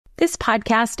This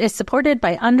podcast is supported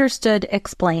by Understood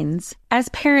Explains. As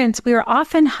parents, we are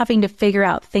often having to figure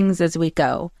out things as we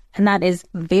go, and that is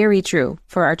very true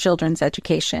for our children's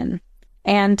education.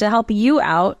 And to help you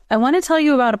out, I want to tell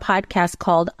you about a podcast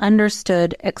called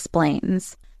Understood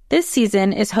Explains. This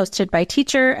season is hosted by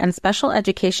teacher and special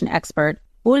education expert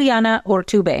Juliana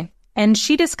Urtubey, and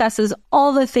she discusses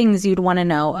all the things you'd want to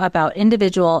know about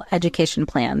individual education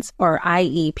plans, or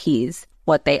IEPs,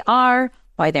 what they are,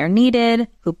 why they're needed,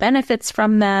 who benefits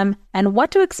from them, and what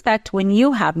to expect when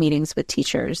you have meetings with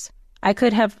teachers. I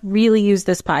could have really used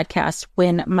this podcast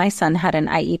when my son had an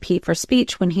IEP for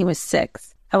speech when he was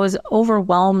 6. I was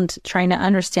overwhelmed trying to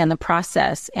understand the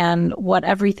process and what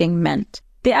everything meant.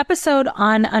 The episode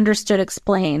on Understood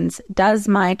Explains, Does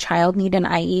My Child Need an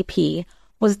IEP?,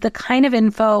 was the kind of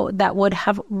info that would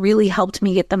have really helped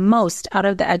me get the most out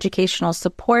of the educational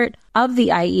support of the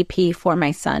IEP for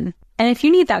my son. And if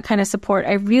you need that kind of support,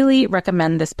 I really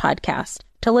recommend this podcast.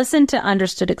 To listen to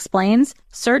Understood Explains,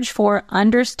 search for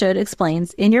Understood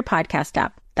Explains in your podcast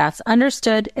app. That's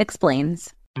Understood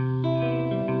Explains.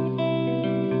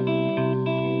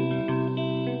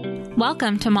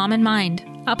 Welcome to Mom in Mind,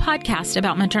 a podcast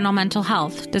about maternal mental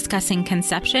health, discussing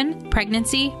conception,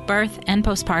 pregnancy, birth, and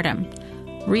postpartum.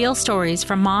 Real stories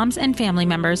from moms and family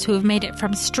members who have made it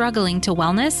from struggling to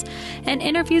wellness, and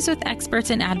interviews with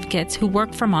experts and advocates who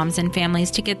work for moms and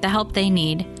families to get the help they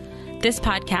need. This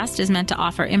podcast is meant to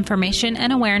offer information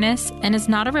and awareness and is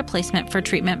not a replacement for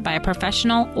treatment by a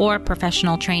professional or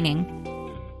professional training.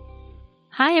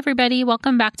 Hi, everybody.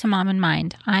 Welcome back to Mom in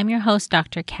Mind. I'm your host,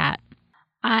 Dr. Kat.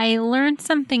 I learned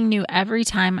something new every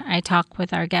time I talk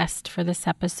with our guest for this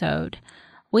episode.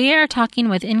 We are talking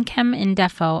with Nkem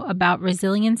Ndefo about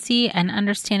resiliency and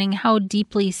understanding how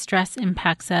deeply stress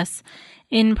impacts us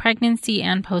in pregnancy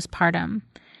and postpartum.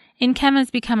 Nkem has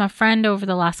become a friend over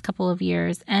the last couple of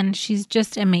years, and she's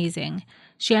just amazing.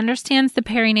 She understands the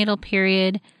perinatal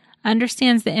period,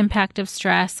 understands the impact of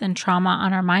stress and trauma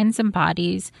on our minds and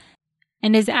bodies,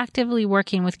 and is actively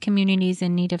working with communities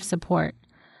in need of support.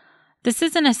 This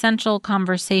is an essential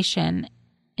conversation,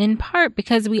 in part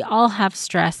because we all have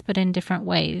stress, but in different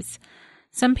ways.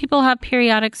 Some people have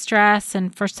periodic stress,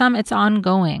 and for some it's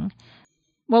ongoing.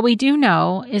 What we do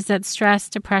know is that stress,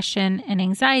 depression, and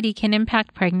anxiety can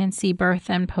impact pregnancy, birth,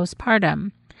 and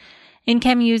postpartum.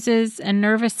 Nkem uses a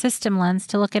nervous system lens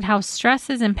to look at how stress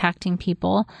is impacting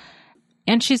people,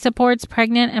 and she supports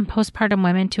pregnant and postpartum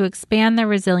women to expand their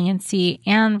resiliency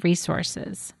and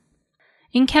resources.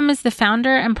 Nkem is the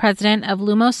founder and president of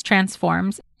Lumos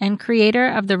Transforms and creator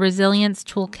of the Resilience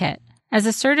Toolkit. As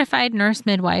a certified nurse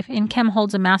midwife, Nkem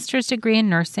holds a master's degree in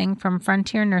nursing from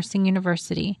Frontier Nursing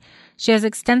University. She has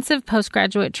extensive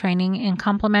postgraduate training in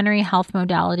complementary health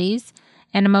modalities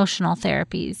and emotional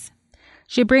therapies.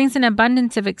 She brings an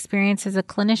abundance of experience as a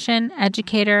clinician,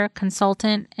 educator,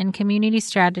 consultant, and community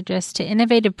strategist to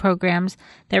innovative programs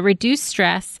that reduce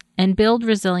stress and build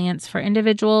resilience for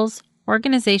individuals,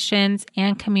 organizations,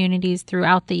 and communities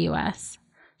throughout the U.S.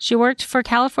 She worked for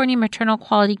California Maternal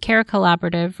Quality Care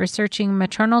Collaborative, researching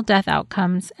maternal death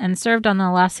outcomes, and served on the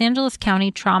Los Angeles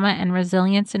County Trauma and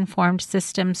Resilience-Informed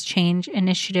Systems Change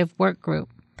Initiative Work Group.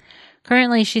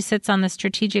 Currently, she sits on the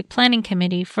Strategic Planning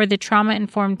Committee for the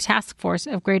Trauma-Informed Task Force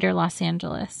of Greater Los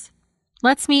Angeles.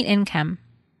 Let's meet Nkem.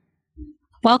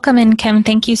 Welcome, Nkem.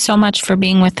 Thank you so much for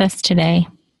being with us today.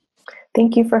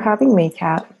 Thank you for having me,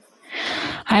 Kat.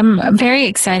 I'm very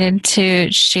excited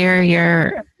to share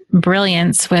your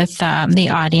brilliance with the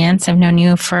audience. I've known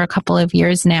you for a couple of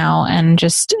years now and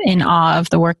just in awe of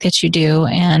the work that you do,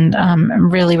 and I'm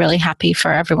really, really happy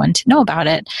for everyone to know about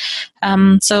it.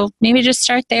 So maybe just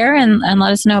start there and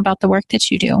let us know about the work that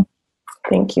you do.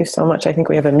 Thank you so much. I think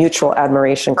we have a mutual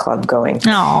admiration club going.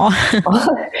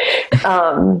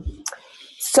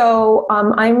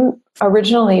 I'm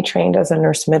originally trained as a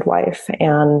nurse midwife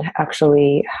and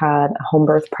actually had a home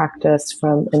birth practice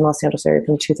in Los Angeles area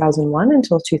from 2001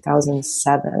 until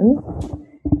 2007.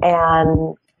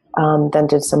 And then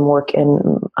did some work in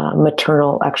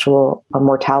maternal actual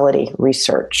mortality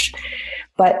research.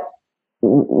 But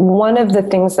one of the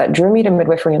things that drew me to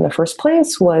midwifery in the first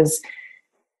place was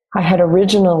I had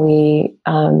originally,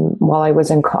 while I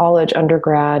was in college,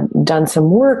 undergrad, done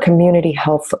some work, community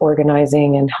health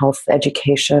organizing and health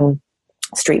education,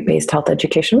 street-based health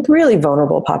education with really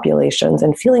vulnerable populations,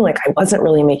 and feeling like I wasn't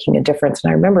really making a difference.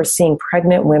 And I remember seeing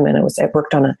pregnant women. I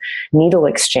worked on a needle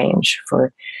exchange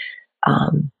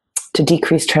to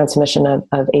decrease transmission of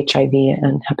HIV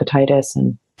and hepatitis,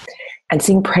 and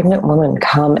seeing pregnant women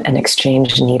come and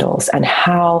exchange needles, and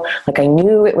how, I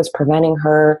knew it was preventing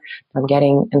her from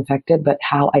getting infected, but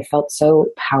how I felt so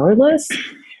powerless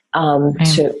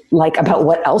to like about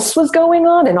what else was going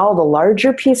on and all the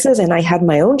larger pieces. And I had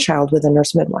my own child with a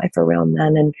nurse midwife around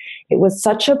then. And it was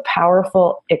such a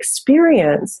powerful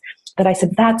experience that I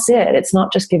said, that's it. It's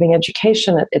not just giving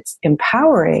education, it's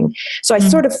empowering. So I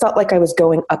sort of felt like I was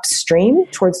going upstream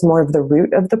towards more of the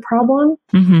root of the problem.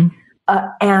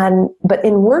 But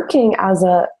in working as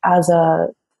a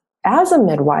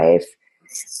midwife,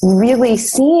 really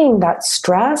seeing that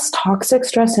stress, toxic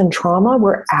stress and trauma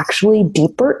were actually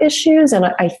deeper issues. And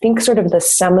I think sort of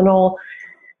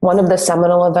one of the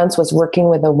seminal events was working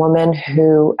with a woman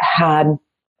who had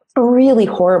she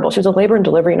was a labor and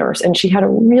delivery nurse, and she had a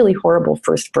really horrible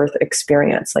first birth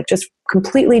experience, like just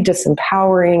completely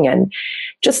disempowering and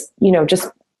just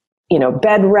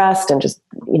bed rest and just,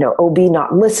 OB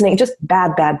not listening, just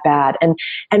bad,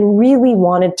 and really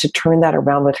wanted to turn that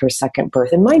around with her second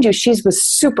birth. And mind you, she was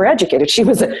super educated. She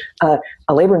was a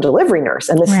labor and delivery nurse,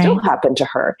 and this still happened to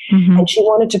her. And she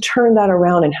wanted to turn that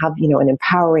around and have, an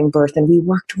empowering birth. And we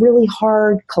worked really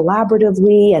hard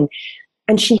collaboratively,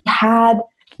 and she had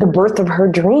the birth of her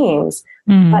dreams.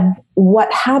 But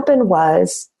what happened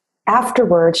was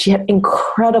afterwards, she had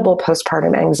incredible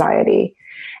postpartum anxiety,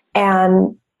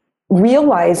 and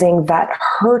realizing that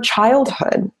her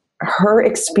childhood, her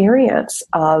experience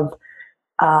of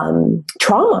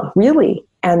trauma, really,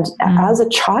 and as a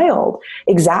child,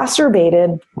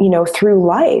 exacerbated, through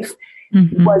life,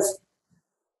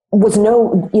 was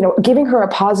no, giving her a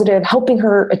positive, helping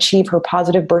her achieve her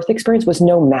positive birth experience was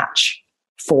no match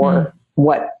for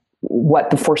what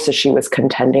the forces she was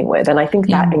contending with. And I think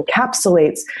that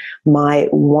encapsulates my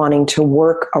wanting to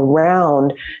work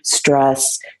around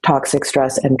stress, toxic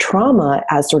stress, and trauma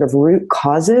as sort of root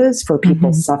causes for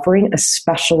people suffering,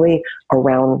 especially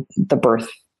around the birth,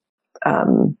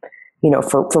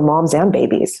 for moms and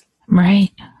babies.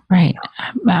 Right.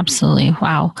 Absolutely.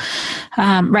 Wow.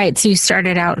 Right. So you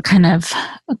started out kind of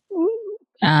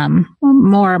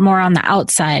more on the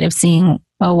outside of seeing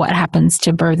what happens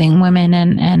to birthing women,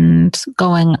 and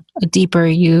going deeper,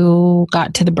 you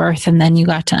got to the birth, and then you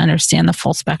got to understand the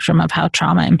full spectrum of how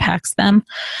trauma impacts them.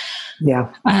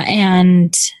 Yeah.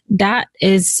 And that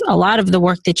is a lot of the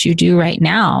work that you do right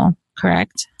now,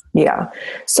 correct? Yeah.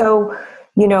 So,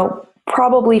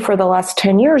 probably for the last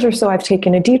 10 years or so, I've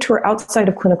taken a detour outside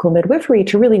of clinical midwifery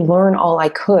to really learn all I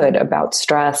could about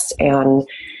stress and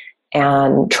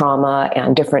trauma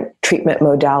and different treatment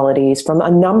modalities from a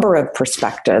number of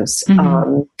perspectives.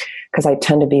 Because I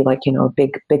tend to be like, a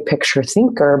big picture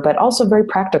thinker, but also very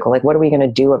practical. Like, what are we going to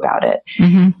do about it?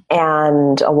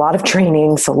 And a lot of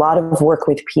trainings, a lot of work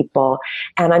with people.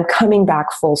 And I'm coming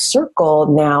back full circle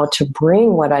now to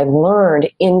bring what I learned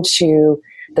into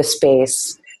the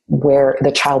space where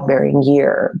the childbearing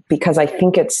year, because I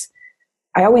think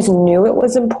I always knew it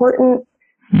was important.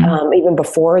 Even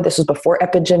before, this was before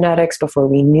epigenetics, before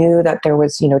we knew that there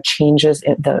was, changes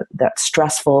in that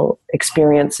stressful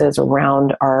experiences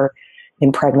around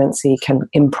in pregnancy can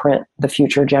imprint the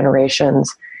future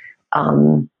generations.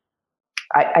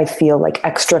 I feel like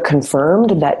extra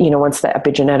confirmed that, once the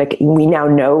epigenetic, we now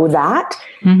know that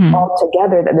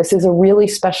altogether, that this is a really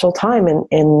special time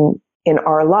in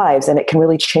our lives, and it can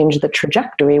really change the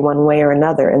trajectory one way or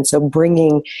another. And so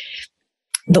bringing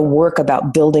the work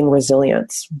about building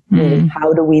resilience. Really,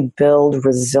 how do we build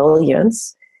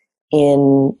resilience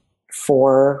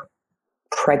for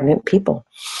pregnant people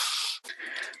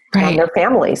and their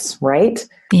families, right?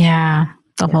 Yeah,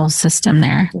 the whole system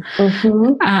there.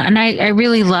 And I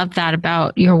really love that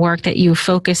about your work, that you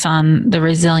focus on the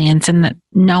resilience and that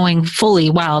knowing fully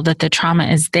well that the trauma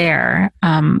is there.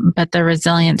 But the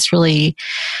resilience really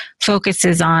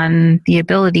focuses on the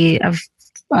ability of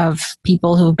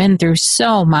people who've been through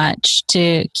so much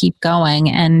to keep going,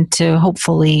 and to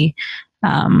hopefully,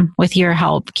 with your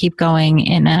help, keep going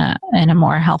in a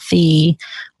more healthy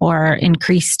or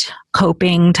increased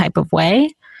coping type of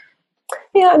way.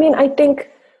 Yeah. I mean, I think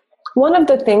one of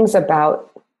the things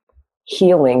about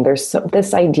healing, there's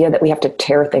this idea that we have to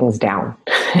tear things down.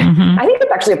 I think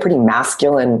it's actually a pretty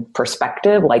masculine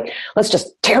perspective. Like, let's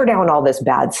just tear down all this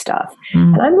bad stuff.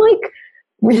 And I'm like,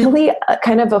 really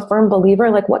kind of a firm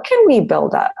believer, like, what can we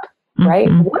build up, right?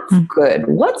 What's good?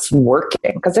 What's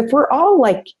working? Because if we're all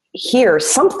like here,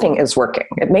 something is working.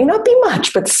 It may not be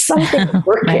much, but something is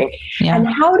working. And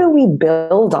how do we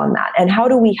build on that? And how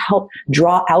do we help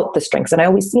draw out the strengths? And I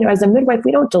always, as a midwife,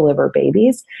 we don't deliver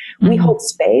babies. We hold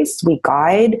space, we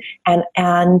guide,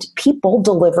 and people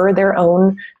deliver their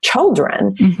own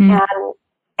children.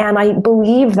 And I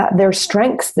believe that there's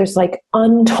strengths, there's like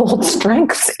untold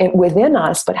strengths within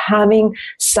us, but having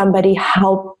somebody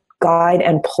help guide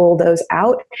and pull those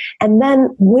out. And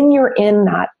then when you're in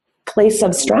that place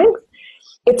of strength,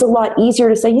 it's a lot easier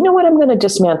to say, you know what, I'm going to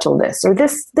dismantle this, or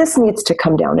this needs to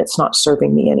come down. It's not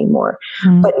serving me anymore.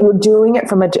 Mm-hmm. But you're doing it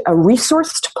from a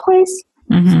resourced place.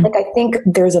 Mm-hmm. Like, I think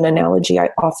there's an analogy I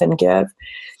often give,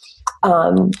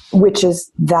 which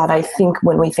is that I think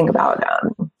when we think about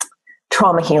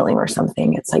trauma healing or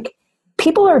something, it's like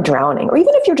people are drowning, or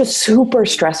even if you're just super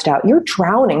stressed out, you're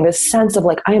drowning, this sense of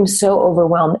like, I am so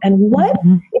overwhelmed. And what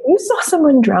if you saw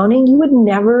someone drowning, you would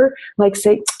never like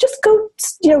say, just go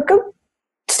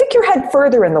stick your head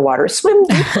further in the water, swim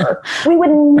deeper. We would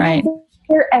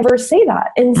never ever say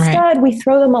that. Instead, we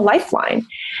throw them a lifeline.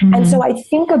 Mm-hmm. And so I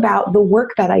think about the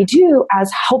work that I do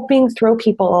as helping throw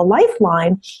people a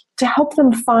lifeline to help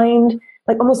them find,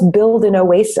 like, almost build an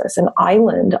oasis, an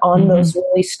island on those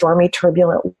really stormy,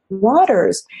 turbulent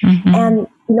waters. Mm-hmm. And,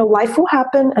 life will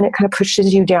happen and it kind of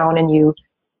pushes you down and you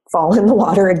fall in the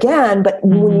water again. But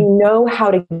when you know how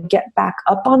to get back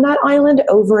up on that island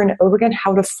over and over again,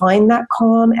 how to find that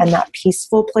calm and that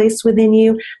peaceful place within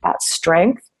you, that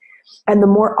strength. And the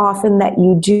more often that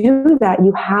you do that,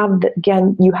 you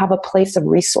have a place of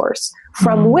resource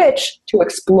from which to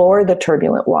explore the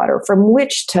turbulent water, from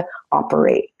which to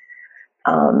operate.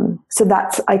 So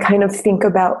I kind of think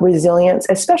about resilience,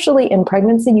 especially in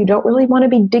pregnancy. You don't really want to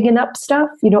be digging up stuff.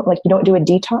 You don't do a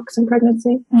detox in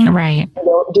pregnancy. Right. You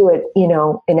don't do it,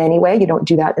 in any way. You don't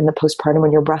do that in the postpartum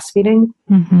when you're breastfeeding.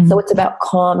 Mm-hmm. So it's about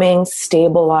calming,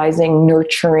 stabilizing,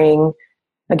 nurturing,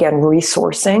 again,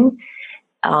 resourcing,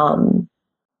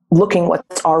 looking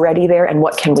what's already there and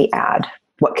what can we add?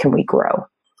 What can we grow?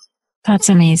 That's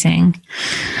amazing.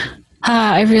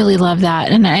 I really love that.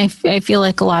 And I feel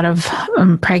like a lot of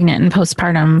pregnant and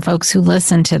postpartum folks who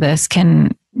listen to this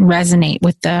can resonate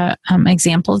with the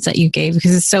examples that you gave,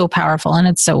 because it's so powerful and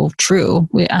it's so true.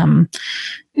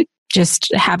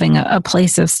 Just having a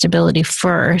place of stability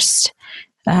first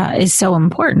is so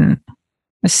important.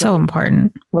 It's so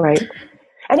important. Right.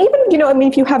 And even,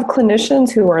 if you have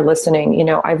clinicians who are listening,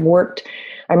 I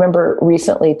remember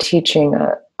recently teaching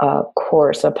a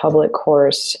public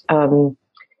course,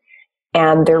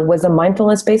 and there was a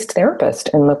mindfulness-based therapist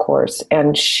in the course.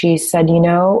 And she said,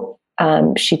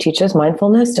 she teaches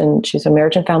mindfulness and she's a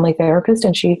marriage and family therapist.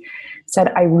 And she said,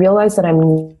 I realize that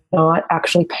I'm not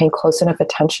actually paying close enough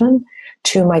attention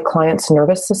to my clients'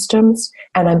 nervous systems,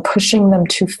 and I'm pushing them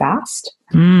too fast.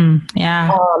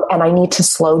 Yeah. And I need to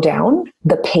slow down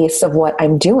the pace of what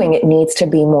I'm doing. It needs to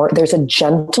be more, there's a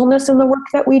gentleness in the work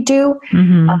that we do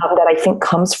that I think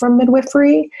comes from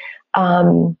midwifery.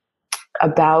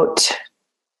 About,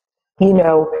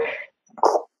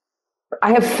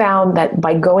 I have found that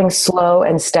by going slow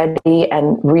and steady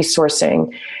and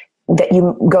resourcing, that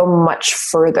you go much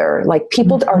further. Like,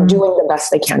 people are doing the best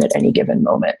they can at any given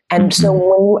moment. And so when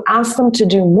you ask them to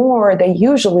do more, they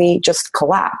usually just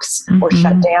collapse or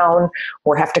shut down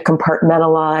or have to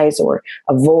compartmentalize or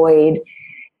avoid,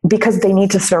 because they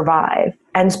need to survive.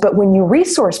 But when you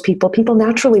resource people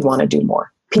naturally want to do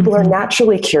more. People are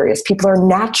naturally curious. People are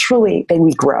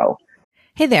we grow.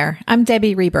 Hey there, I'm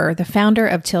Debbie Reber, the founder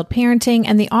of Tilt Parenting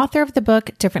and the author of the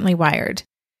book Differently Wired.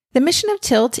 The mission of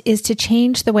Tilt is to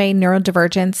change the way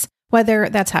neurodivergence, whether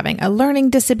that's having a learning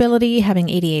disability, having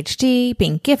ADHD,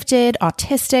 being gifted,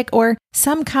 autistic, or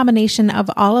some combination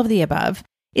of all of the above,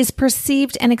 is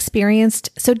perceived and experienced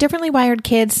so differently wired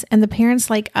kids and the parents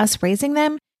like us raising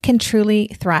them can truly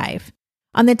thrive.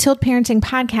 On the Tilt Parenting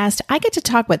podcast, I get to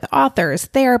talk with authors,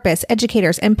 therapists,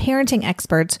 educators, and parenting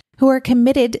experts who are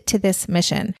committed to this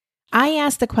mission. I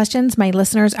ask the questions my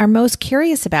listeners are most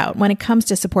curious about when it comes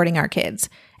to supporting our kids.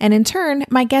 And in turn,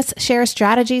 my guests share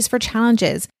strategies for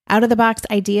challenges, out-of-the-box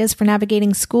ideas for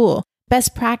navigating school,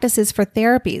 best practices for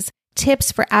therapies,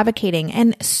 tips for advocating,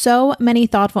 and so many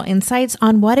thoughtful insights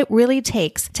on what it really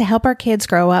takes to help our kids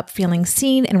grow up feeling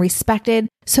seen and respected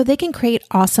so they can create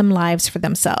awesome lives for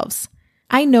themselves.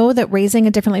 I know that raising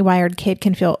a differently wired kid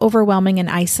can feel overwhelming and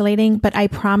isolating, but I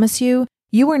promise you,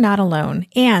 you are not alone,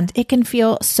 and it can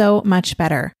feel so much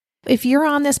better. If you're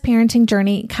on this parenting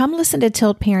journey, come listen to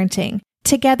Tilt Parenting.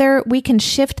 Together, we can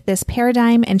shift this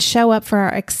paradigm and show up for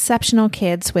our exceptional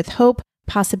kids with hope,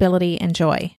 possibility, and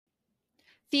joy.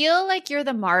 Feel like you're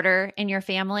the martyr in your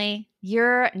family?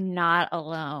 You're not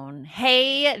alone.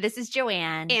 Hey, this is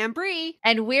Joanne. And Bree.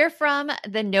 And we're from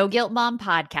the No Guilt Mom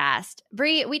podcast.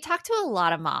 Bree, we talk to a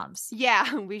lot of moms.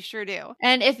 Yeah, we sure do.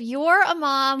 And if you're a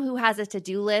mom who has a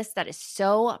to-do list that is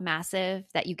so massive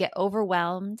that you get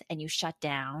overwhelmed and you shut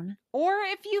down, or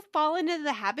if you've fallen into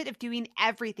the habit of doing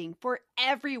everything for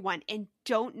everyone and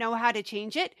don't know how to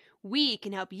change it, we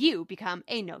can help you become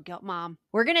a no-guilt mom.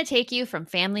 We're going to take you from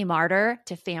family martyr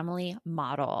to family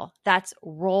model. That's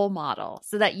role model. model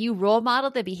so that you role model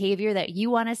the behavior that you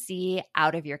want to see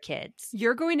out of your kids.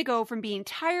 You're going to go from being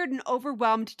tired and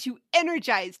overwhelmed to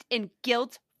energized and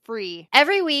guilt-free.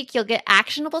 Every week, you'll get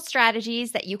actionable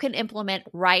strategies that you can implement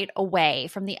right away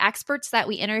from the experts that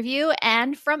we interview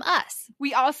and from us.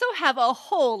 We also have a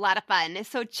whole lot of fun,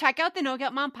 so check out the No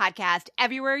Guilt Mom podcast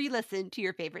everywhere you listen to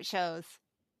your favorite shows.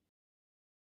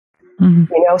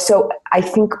 So I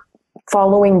think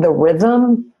following the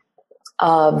rhytm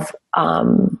of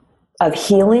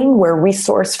healing, where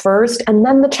resource first, and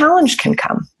then the challenge can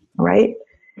come, right?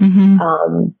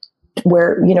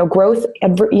 Where, growth,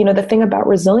 the thing about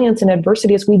resilience and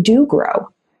adversity is we do grow,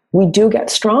 we do get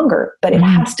stronger, but it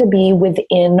has to be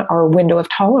within our window of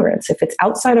tolerance. If it's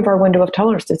outside of our window of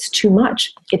tolerance, it's too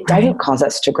much. It doesn't cause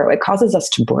us to grow. It causes us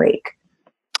to break.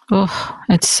 Oh,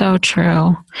 it's so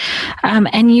true.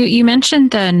 And you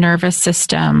mentioned the nervous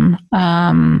system.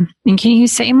 And can you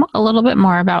say a little bit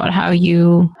more about how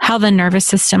the nervous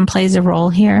system plays a role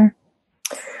here?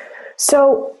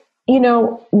 So,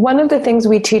 one of the things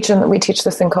we teach, and we teach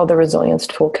this thing called the Resilience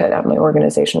Toolkit at my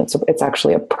organization. It's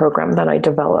actually a program that I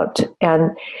developed,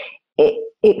 and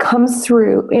it comes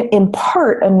through in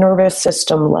part a nervous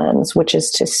system lens, which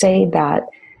is to say that,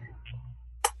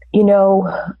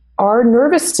 our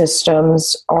nervous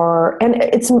systems are, and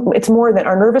it's more than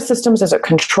our nervous systems is a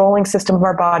controlling system of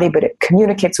our body, but it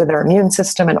communicates with our immune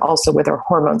system and also with our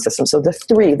hormone system. So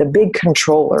the big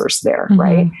controllers there,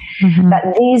 right?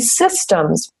 That these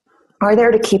systems are there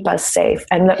to keep us safe.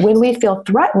 And that when we feel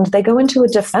threatened, they go into a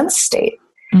defense state.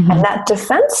 And that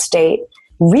defense state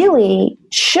really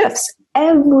shifts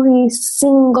every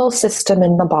single system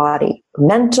in the body,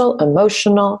 mental,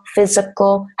 emotional,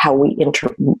 physical, how we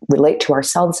relate to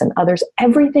ourselves and others.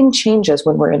 Everything changes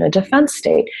when we're in a defense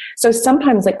state. So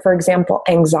sometimes, like, for example,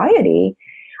 anxiety,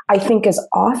 I think, is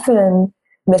often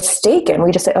mistaken.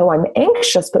 We just say, oh, I'm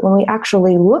anxious. But when we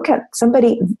actually look at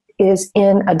somebody is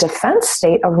in a defense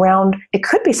state around, it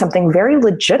could be something very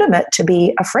legitimate to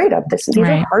be afraid of. These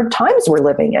are hard times we're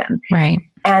living in. Right.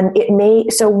 And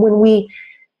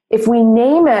if we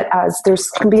name it as,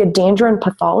 can be a danger in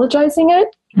pathologizing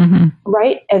it,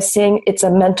 right? As saying it's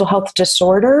a mental health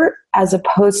disorder, as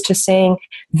opposed to saying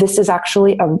this is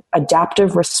actually an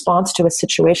adaptive response to a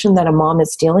situation that a mom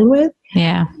is dealing with.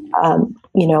 Yeah. A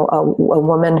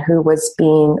woman who was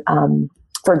being,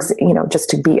 just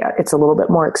to be, it's a little bit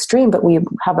more extreme, but we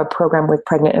have a program with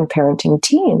pregnant and parenting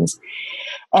teens.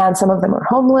 And some of them are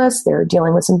homeless. They're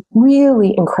dealing with some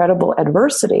really incredible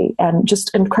adversity and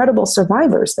just incredible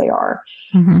survivors they are.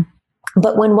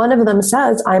 But when one of them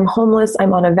says, I'm homeless,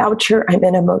 I'm on a voucher, I'm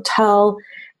in a motel,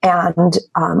 and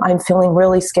I'm feeling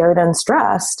really scared and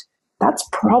stressed, that's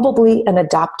probably an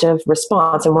adaptive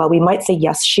response. And while we might say,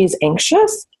 yes, she's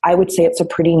anxious, I would say it's a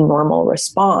pretty normal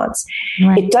response.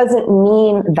 Right. It doesn't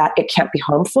mean that it can't be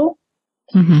harmful.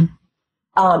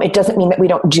 It doesn't mean that we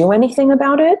don't do anything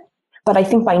about it. But I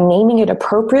think by naming it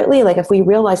appropriately, like if we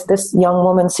realize this young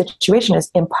woman's situation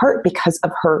is in part because of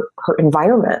her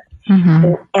environment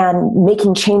and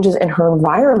making changes in her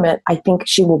environment, I think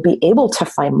she will be able to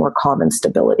find more calm and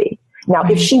stability. Now,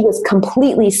 if she was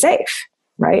completely safe,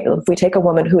 right? If we take a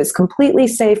woman who is completely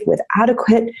safe with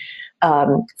adequate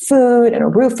food and a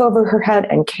roof over her head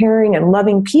and caring and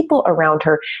loving people around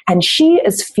her, and she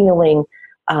is feeling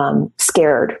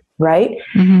scared, right?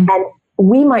 And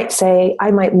we might say,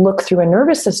 I might look through a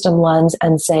nervous system lens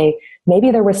and say, maybe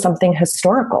there was something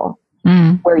historical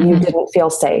where you didn't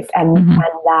feel safe. And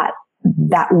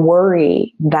that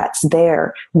worry that's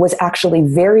there was actually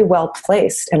very well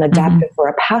placed and adapted for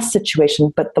a past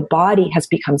situation, but the body has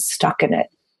become stuck in it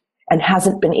and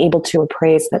hasn't been able to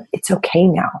appraise that it's okay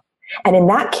now. And in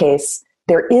that case,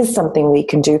 there is something we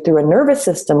can do through a nervous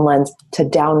system lens to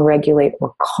downregulate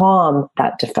or calm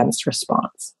that defense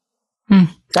response. Does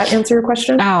that answer your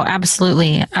question? Oh,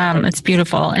 absolutely. It's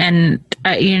beautiful. And,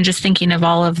 just thinking of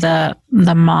all of the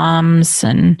moms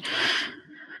and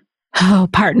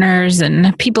partners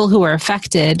and people who are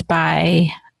affected by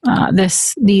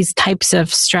these types of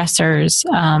stressors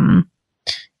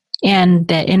and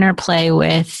the interplay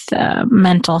with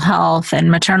mental health and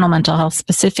maternal mental health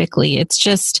specifically. It's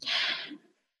just...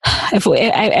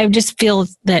 I just feel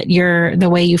that the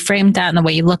way you framed that and the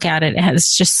way you look at it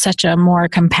has just such a more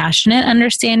compassionate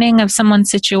understanding of someone's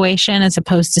situation, as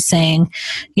opposed to saying,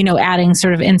 adding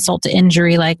sort of insult to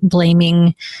injury, like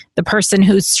blaming the person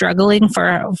who's struggling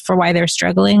for why they're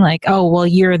struggling. Like, oh, well,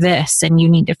 you're this and you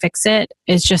need to fix it.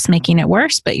 It's just making it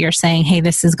worse. But you're saying, hey,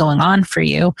 this is going on for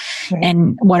you. Right.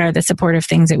 And what are the supportive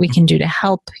things that we can do to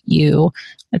help you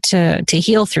to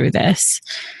heal through this?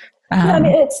 I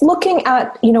mean, it's looking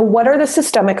at, what are the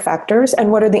systemic factors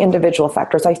and what are the individual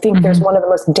factors. I think there's one of the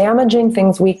most damaging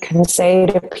things we can say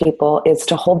to people is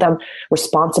to hold them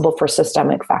responsible for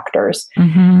systemic factors.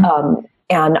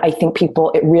 And I think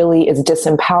it really is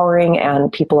disempowering, and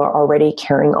people are already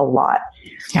carrying a lot.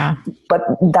 Yeah. But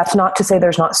that's not to say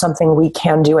there's not something we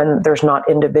can do and there's not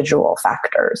individual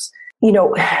factors.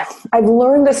 I've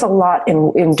learned this a lot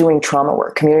in doing trauma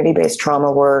work, community-based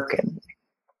trauma work and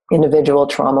individual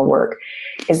trauma work,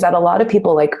 is that a lot of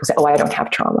people say, oh, I don't have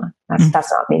trauma. That's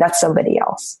not me. That's somebody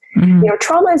else.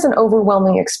 Trauma is an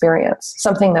overwhelming experience,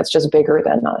 something that's just bigger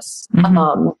than us.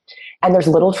 And there's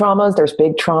little traumas, there's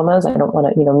big traumas. I don't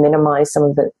want to, minimize some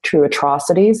of the true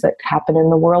atrocities that happen in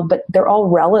the world, but they're all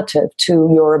relative to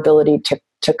your ability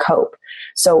to cope.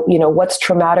 So, what's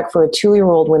traumatic for a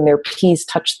 2-year-old when their peas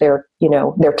touch they're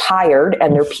tired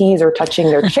and their peas are touching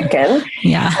their chicken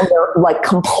and they're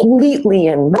completely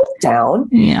in meltdown,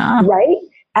 right?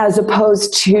 As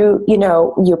opposed to,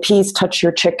 your peas touch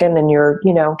your chicken and you're,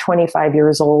 25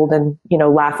 years old and,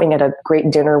 laughing at a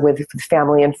great dinner with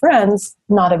family and friends,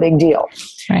 not a big deal.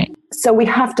 Right. So we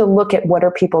have to look at what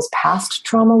are people's past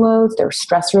trauma loads, their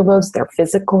stressor loads, their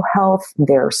physical health,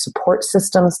 their support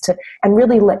systems and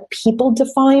really let people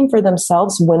define for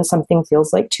themselves when something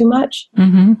feels like too much.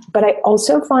 But I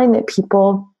also find that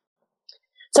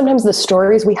sometimes the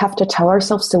stories we have to tell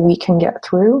ourselves so we can get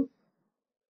through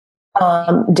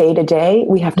day to day,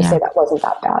 we have to say that wasn't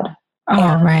that bad.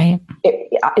 Right.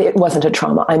 It wasn't a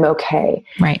trauma. I'm okay.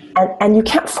 Right. And you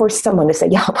can't force someone to say,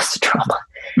 yeah, it was a trauma.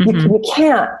 You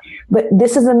can't. But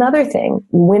this is another thing.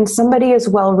 When somebody is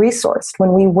well-resourced,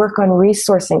 when we work on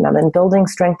resourcing them and building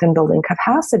strength and building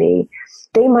capacity,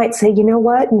 they might say, you know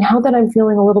what, now that I'm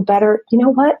feeling a little better, you know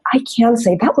what, I can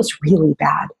say that was really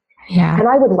bad. Yeah. And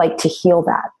I would like to heal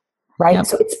that. Right. Yep.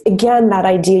 So it's, again, that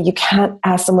idea, you can't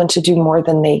ask someone to do more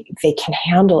than they can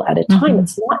handle at a time.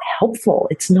 It's not helpful.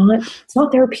 It's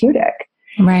not therapeutic.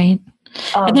 Right.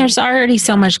 And there's already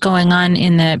so much going on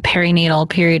in the perinatal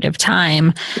period of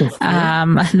time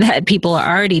that people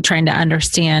are already trying to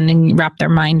understand and wrap their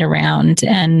mind around.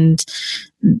 And,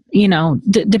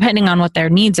 depending on what their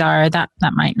needs are, that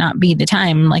might not be the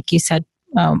time, like you said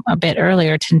a bit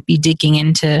earlier, to be digging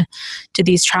into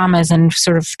these traumas and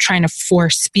sort of trying to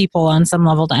force people on some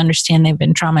level to understand they've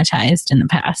been traumatized in the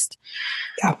past.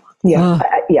 I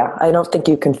don't think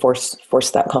you can force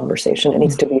that conversation. It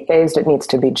needs to be phased. It needs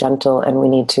to be gentle. And we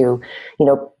need to,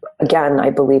 again, I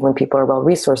believe when people are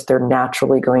well-resourced, they're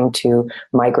naturally going to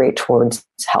migrate towards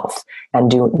health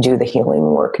and do the healing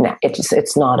work. Now, it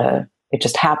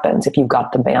just happens if you've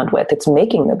got the bandwidth. It's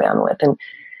making the bandwidth. And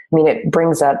I mean, it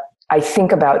brings up, I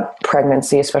think about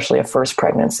pregnancy, especially a first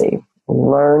pregnancy,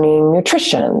 learning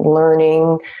nutrition,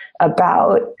 learning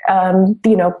about,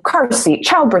 car seat,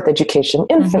 childbirth education,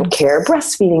 infant care,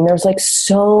 breastfeeding. There's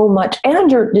so much,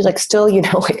 and you're still,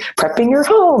 prepping your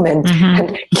home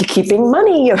and keeping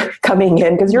money coming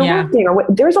in because you're working.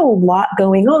 There's a lot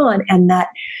going on, and that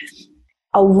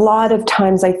a lot of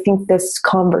times I think this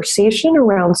conversation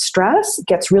around stress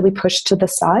gets really pushed to the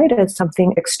side as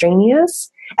something extraneous.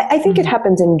 I think it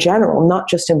happens in general, not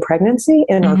just in pregnancy,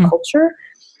 in our culture.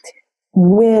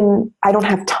 When I don't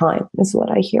have time is what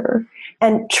I hear.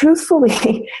 And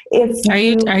truthfully, Are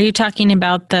you talking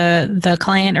about the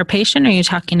client or patient, or are you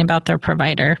talking about their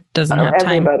provider doesn't have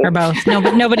time, or both? No,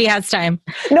 but nobody has time.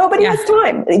 Nobody has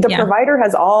time. The provider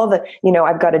has all the,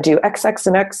 I've got to do X, X,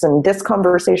 and X and this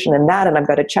conversation and that, and I've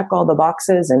got to check all the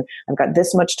boxes and I've got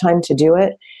this much time to do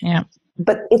it. Yeah.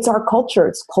 But it's our culture.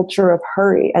 It's culture of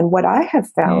hurry. And what I have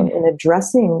found in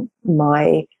addressing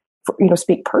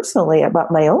speak personally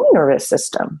about my own nervous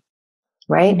system,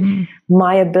 right?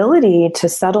 My ability to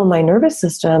settle my nervous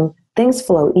system, things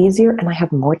flow easier and I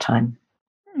have more time.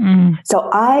 So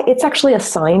it's actually a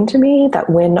sign to me that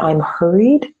when I'm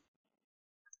hurried,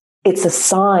 it's a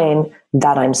sign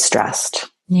that I'm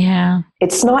stressed. Yeah.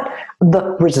 It's not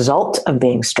the result of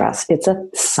being stressed. It's a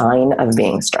sign of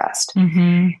being stressed.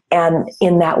 And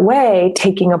in that way,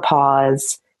 taking a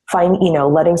pause,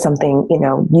 letting something,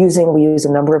 we use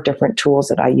a number of different tools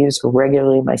that I use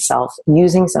regularly myself,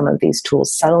 using some of these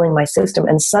tools, settling my system,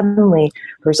 and suddenly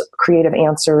there's creative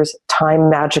answers, time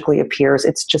magically appears.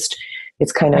 It's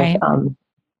kind of,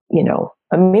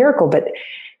 a miracle. But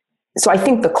so I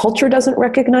think the culture doesn't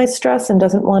recognize stress and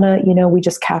doesn't want to, we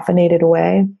just caffeinate it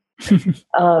away.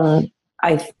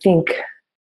 I think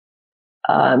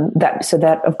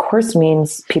that of course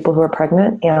means people who are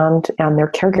pregnant and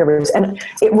their caregivers. And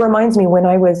it reminds me when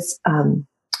I was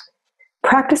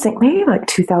practicing, maybe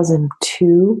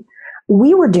 2002,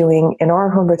 we were doing in our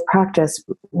home birth practice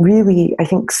really, I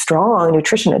think, strong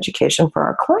nutrition education for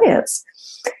our clients.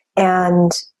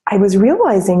 And I was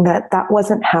realizing that that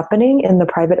wasn't happening in the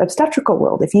private obstetrical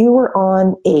world. If you were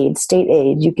on aid, state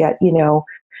aid, you get,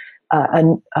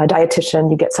 a dietitian,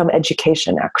 you get some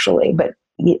education actually, but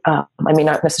I may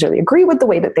not necessarily agree with the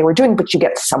way that they were doing, but you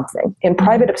get something. In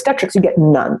private obstetrics, you get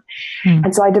none.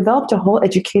 And so I developed a whole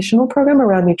educational program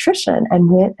around nutrition and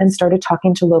went and started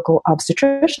talking to local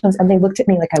obstetricians, and they looked at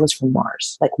me like I was from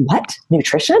Mars. Like, what?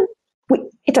 Nutrition?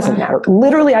 It doesn't matter.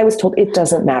 Literally, I was told it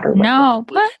doesn't matter. No,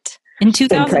 what? In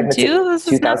 2002? This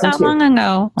is not that long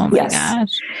ago. Oh my gosh.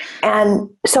 And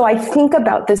so I think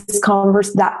about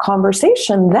that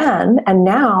conversation then, and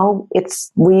now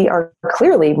we are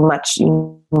clearly much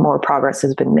more progress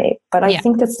has been made. But I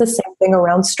think that's the same thing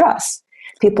around stress.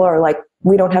 People are like,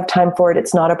 we don't have time for it.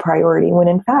 It's not a priority. When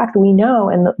in fact, we know,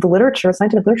 and the literature,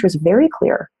 scientific literature is very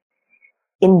clear.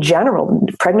 In general,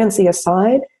 pregnancy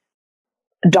aside,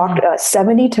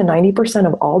 70 to 90%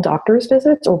 of all doctor's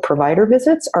visits or provider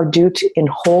visits are due to, in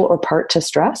whole or part, to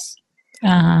stress.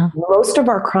 Most of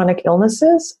our chronic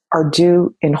illnesses are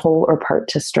due in whole or part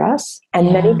to stress,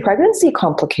 and many pregnancy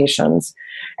complications,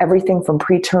 everything from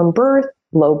preterm birth,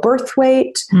 low birth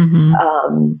weight,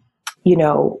 all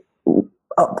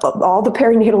the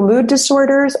perinatal mood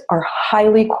disorders are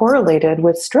highly correlated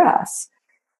with stress.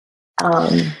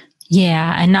 And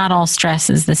not all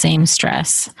stress is the same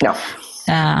stress. No.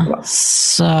 I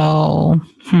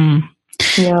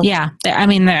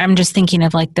mean, I'm just thinking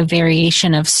of like the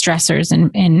variation of stressors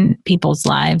in people's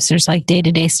lives. There's like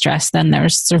day-to-day stress, then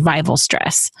there's survival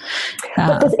stress.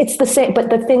 But it's the same. But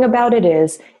the thing about it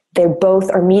is they both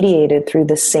are mediated through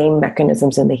the same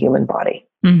mechanisms in the human body.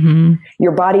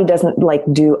 Your body doesn't like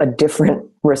do a different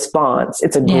response.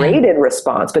 It's a graded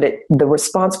response, but the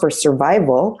response for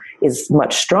survival is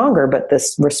much stronger. But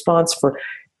this response for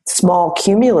small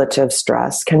cumulative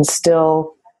stress can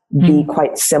still be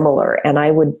quite similar. And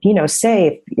I would,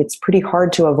 say it's pretty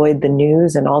hard to avoid the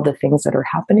news and all the things that are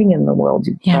happening in the world.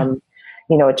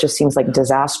 It just seems like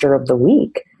disaster of the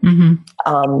week. And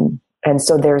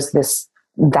so there's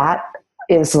that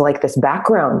is like this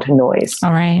background noise,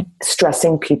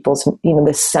 stressing people's,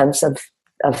 this sense of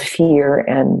fear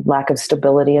and lack of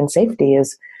stability and safety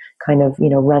is kind of,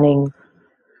 running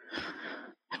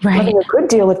a good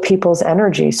deal of people's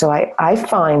energy. So I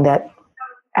find that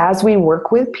as we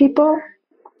work with people,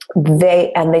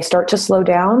 they start to slow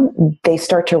down, they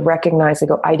start to recognize, they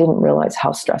go, I didn't realize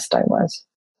how stressed I was.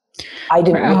 I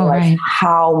didn't realize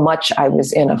how much I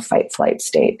was in a fight-flight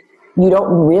state. You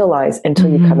don't realize until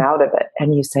you come out of it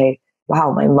and you say,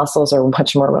 wow, my muscles are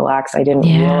much more relaxed. I didn't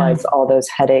realize all those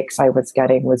headaches I was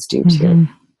getting was due to.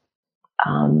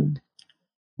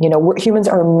 Humans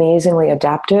are amazingly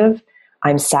adaptive.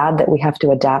 I'm sad that we have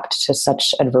to adapt to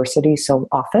such adversity so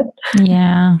often.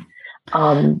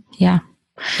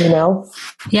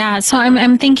 So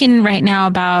I'm thinking right now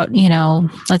about,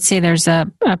 let's say there's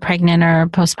a pregnant or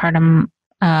postpartum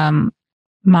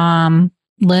mom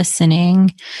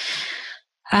listening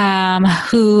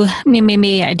who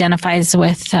maybe identifies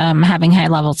with having high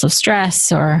levels of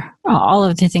stress or all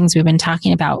of the things we've been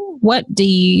talking about. What do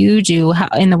you do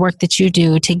in the work that you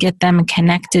do to get them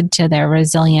connected to their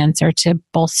resilience or to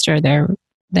bolster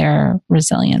their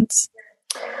resilience?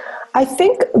 I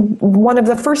think one of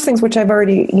the first things, which I've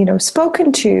already,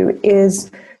 spoken to,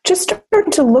 is just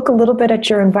starting to look a little bit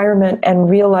at your environment and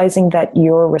realizing that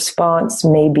your response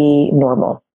may be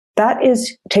normal. That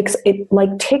takes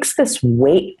this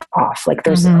weight off. Like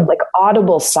there's like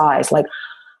audible sighs, like,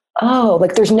 oh,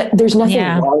 like there's nothing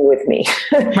wrong with me.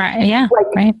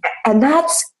 And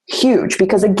that's huge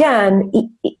because again,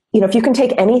 if you can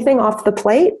take anything off the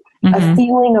plate, a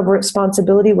feeling of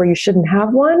responsibility where you shouldn't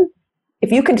have one,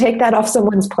 if you can take that off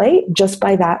someone's plate just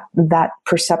by that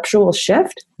perceptual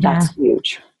shift, that's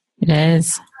huge. It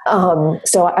is.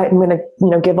 So I'm going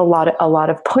to, give a lot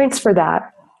of points for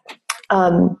that.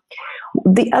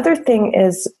 The other thing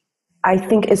is, I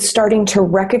think, is starting to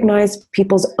recognize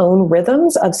people's own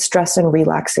rhythms of stress and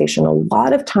relaxation. A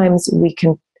lot of times we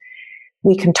can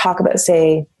talk about,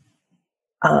 say,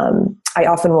 I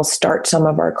often will start some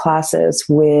of our classes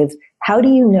with, how do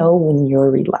you know when you're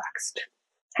relaxed?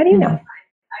 How do you know?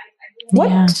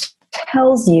 What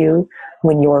tells you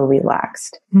when you're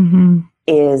relaxed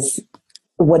is,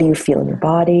 what do you feel in your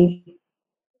body?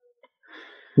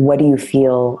 What do you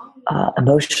feel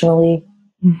emotionally?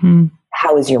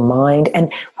 How is your mind?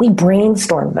 And we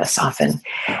brainstorm this often.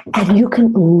 And you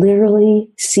can literally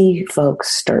see folks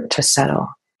start to settle.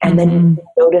 And then you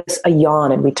notice a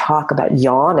yawn, and we talk about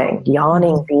yawning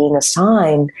being a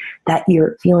sign that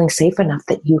you're feeling safe enough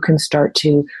that you can start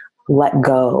to let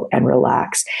go and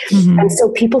relax. Mm-hmm. And so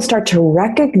people start to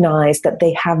recognize that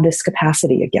they have this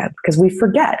capacity again, because we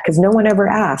forget, because no one ever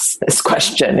asks this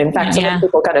question. In fact, some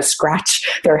people kind of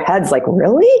scratch their heads like,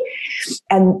 really?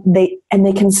 And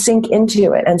they can sink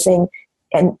into it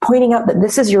and pointing out that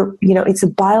this is your, it's a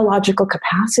biological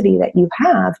capacity that you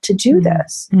have to do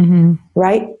this,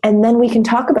 right? And then we can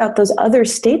talk about those other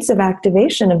states of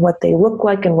activation and what they look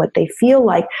like and what they feel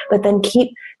like, but then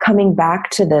keep coming back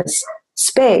to this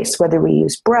space, whether we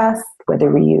use breath,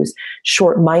 whether we use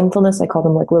short mindfulness, I call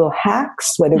them like little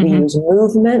hacks, whether we use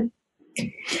movement,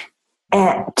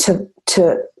 and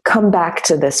to come back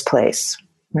to this place,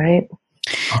 right?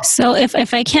 So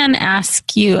if I can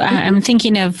ask you, I'm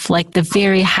thinking of like the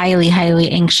very highly,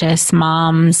 highly anxious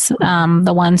moms,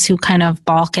 the ones who kind of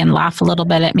balk and laugh a little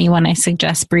bit at me when I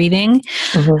suggest breathing,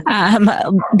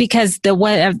 because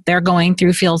what they're going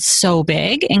through feels so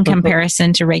big in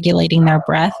comparison to regulating their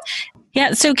breath.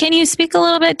 Yeah. So can you speak a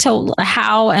little bit to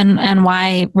how and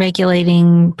why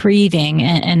regulating breathing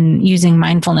and using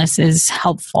mindfulness is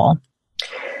helpful?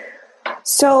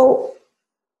 So,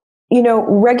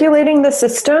 regulating the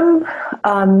system,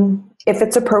 if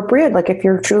it's appropriate, like if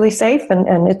you're truly safe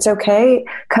and it's okay,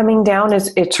 coming down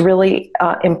it's really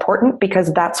important,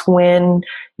 because that's when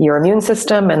your immune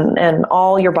system and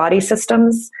all your body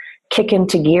systems kick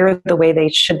into gear the way they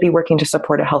should be working to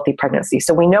support a healthy pregnancy.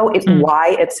 So we know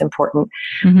why it's important.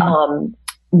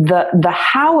 The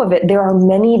how of it, there are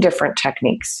many different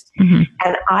techniques.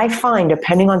 And I find,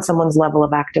 depending on someone's level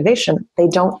of activation, they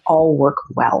don't all work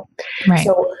well. Right.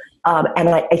 So, and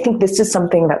I think this is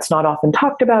something that's not often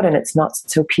talked about, and it's not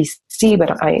so PC,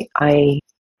 but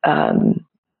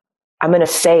I'm going to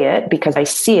say it because I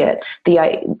see it.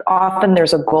 Often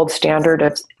there's a gold standard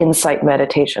of insight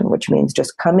meditation, which means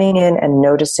just coming in and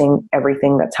noticing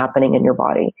everything that's happening in your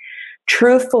body.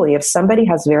 Truthfully, if somebody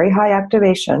has very high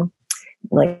activation,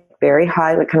 like very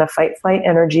high, like kind of fight flight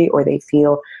energy, or they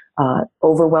feel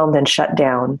overwhelmed and shut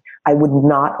down, I would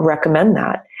not recommend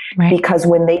that. Right. Because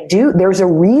when they do, there's a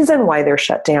reason why they're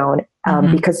shut down,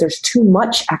 because there's too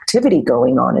much activity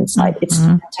going on inside. It's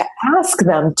to ask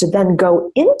them to then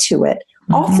go into it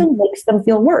often makes them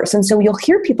feel worse. And so you'll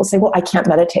hear people say, well, I can't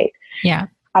meditate. Yeah.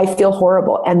 I feel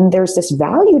horrible. And there's this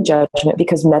value judgment,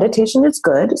 because meditation is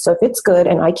good. So if it's good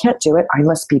and I can't do it, I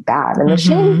must be bad. And the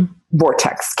shame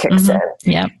vortex kicks in.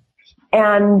 Yeah.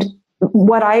 And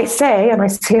what I say, and I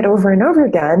say it over and over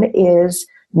again, is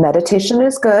meditation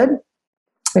is good.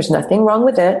 There's nothing wrong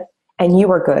with it. And you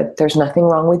are good. There's nothing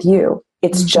wrong with you.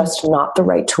 It's just not the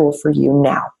right tool for you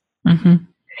now.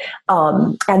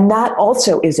 And that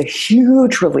also is a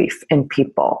huge relief in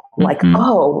people. Like,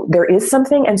 oh, there is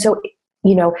something. And so,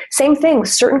 same thing,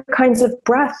 certain kinds of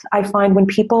breath, I find when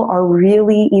people are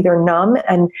really either numb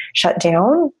and shut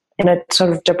down in a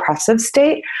sort of depressive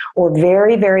state, or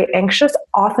very, very anxious,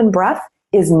 often breath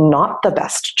is not the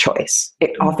best choice.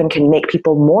 It often can make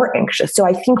people more anxious. So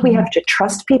I think we have to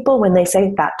trust people when they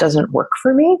say that doesn't work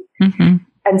for me,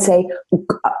 and say,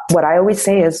 what I always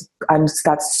say is,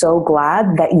 that's so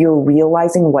glad that you're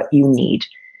realizing what you need,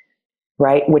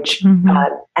 right? Which,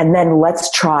 and then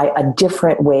let's try a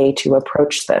different way to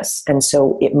approach this. And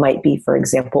so it might be, for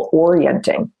example,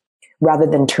 orienting. Rather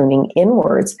than turning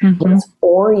inwards, let's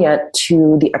orient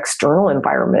to the external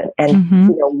environment. And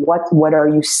what are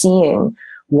you seeing?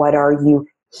 What are you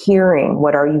hearing?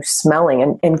 What are you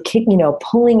smelling? And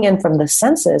pulling in from the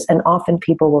senses. And often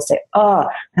people will say, "Oh,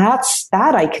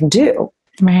 that I can do."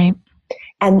 Right.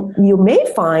 And you may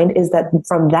find is that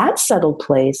from that settled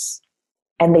place,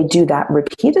 and they do that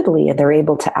repeatedly, and they're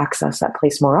able to access that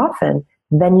place more often,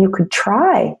 then you could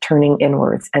try turning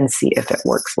inwards and see if it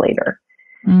works later.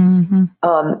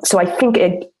 So I think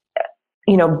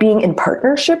being in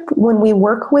partnership when we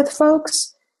work with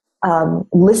folks,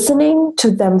 listening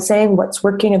to them saying what's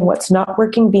working and what's not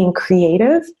working, being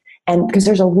creative, and because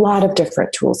there's a lot of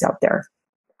different tools out there.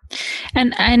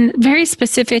 And very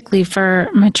specifically for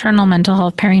maternal mental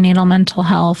health, perinatal mental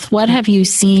health, what have you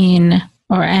seen,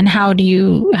 and how do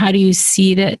you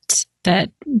see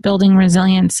that building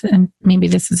resilience? And maybe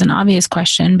this is an obvious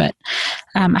question, but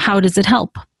how does it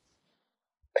help?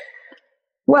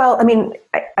 Well, I mean,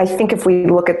 I think if we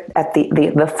look at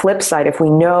the flip side, if we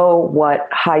know what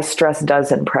high stress does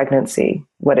in pregnancy,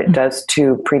 what it does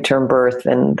to preterm birth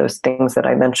and those things that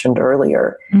I mentioned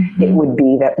earlier, it would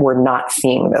be that we're not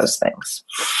seeing those things,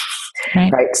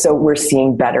 right? So we're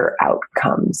seeing better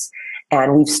outcomes.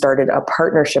 And we've started a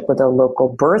partnership with a local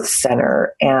birth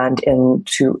center. And in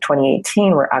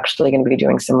 2018, we're actually going to be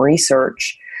doing some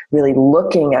research, really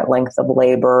looking at length of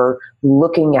labor,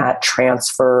 looking at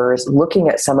transfers, looking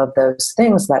at some of those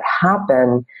things that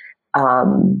happen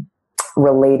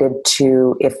related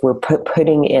to if we're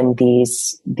putting in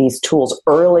these tools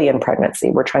early in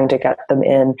pregnancy. We're trying to get them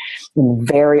in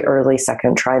very early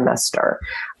second trimester,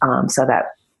 so that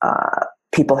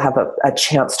people have a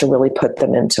chance to really put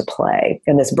them into play.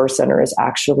 And this birth center is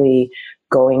actually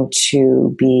going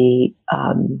to be,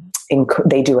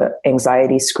 they do an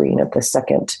anxiety screen at the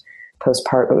second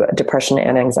postpartum, depression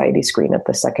and anxiety screen at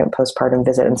the second postpartum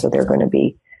visit. And so they're going to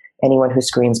be, anyone who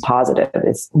screens positive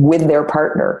is with their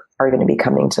partner are going to be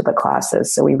coming to the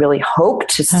classes. So we really hope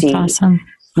to see, awesome.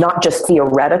 Not just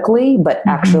theoretically, but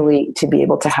actually to be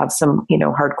able to have some,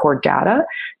 hardcore data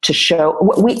to show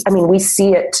we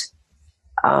see it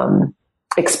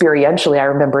experientially. I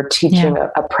remember teaching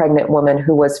a pregnant woman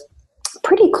who was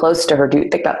pretty close to her due, I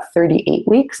think about 38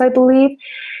 weeks, I believe.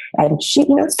 And she,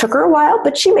 it took her a while,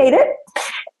 but she made it.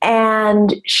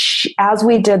 And as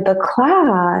we did the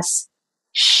class,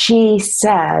 she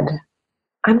said,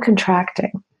 I'm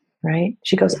contracting, right?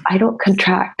 She goes, I don't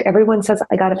contract. Everyone says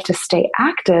I got to stay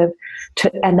active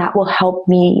and that will help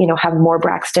me, have more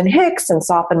Braxton Hicks and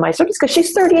soften my cervix, because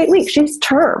she's 38 weeks, she's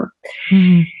term.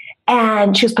 Mm-hmm.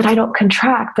 And she goes, but I don't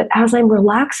contract. But as I'm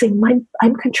relaxing,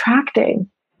 I'm contracting.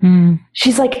 Mm.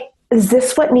 She's like, is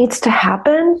this what needs to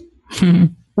happen?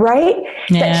 Right?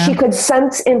 Yeah. That she could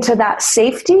sense into that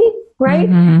safety, right?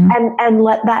 Mm-hmm. And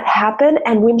let that happen.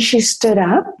 And when she stood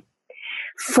up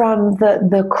from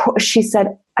she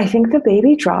said, I think the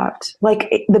baby dropped.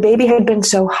 Like the baby had been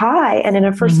so high. And in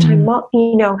a first time,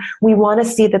 we want to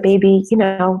see the baby,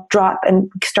 drop and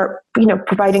start,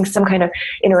 providing some kind of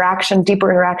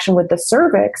deeper interaction with the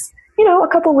cervix, a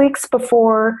couple weeks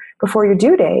before your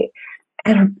due date.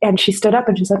 And she stood up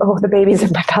and she said, oh, the baby's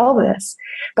in my pelvis.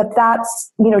 But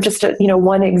that's, just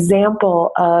one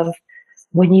example of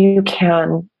when you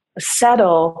can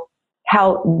settle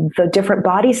how the different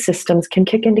body systems can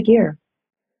kick into gear.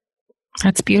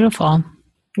 That's beautiful.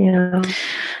 Yeah.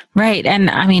 Right. And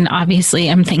I mean, obviously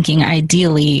I'm thinking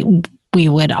ideally we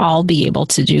would all be able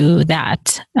to do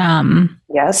that.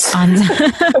 Yes.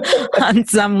 On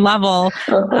some level.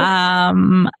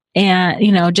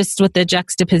 And, just with the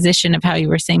juxtaposition of how you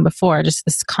were saying before, just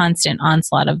this constant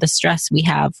onslaught of the stress we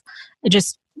have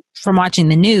just from watching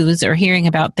the news or hearing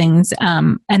about things,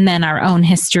 and then our own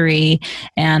history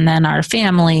and then our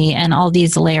family and all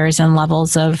these layers and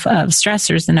levels of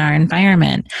stressors in our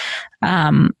environment.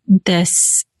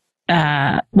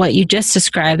 What you just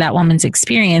described, that woman's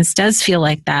experience does feel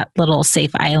like that little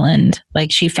safe island,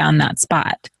 like she found that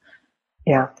spot.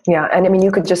 Yeah. Yeah. And I mean,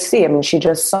 you could just see, she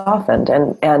just softened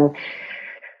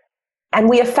and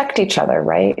we affect each other,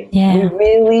 right? Yeah. We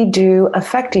really do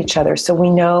affect each other. So we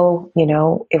know,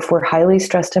 if we're highly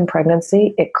stressed in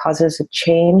pregnancy, it causes a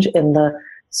change in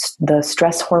the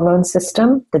stress hormone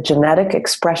system, the genetic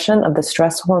expression of the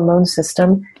stress hormone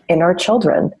system in our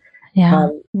children. Yeah.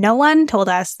 No one told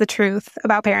us the truth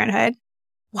about parenthood.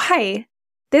 Why?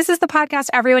 This is the podcast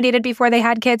everyone needed before they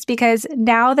had kids, because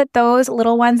now that those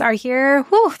little ones are here,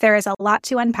 there is a lot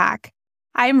to unpack.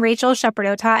 I'm Rachel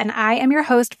Shepardota, and I am your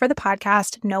host for the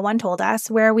podcast No One Told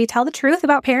Us, where we tell the truth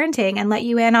about parenting and let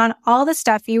you in on all the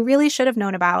stuff you really should have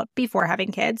known about before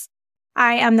having kids.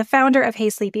 I am the founder of Hey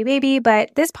Sleepy Baby,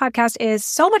 but this podcast is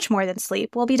so much more than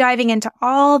sleep. We'll be diving into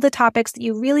all the topics that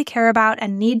you really care about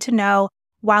and need to know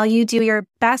while you do your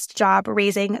best job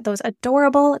raising those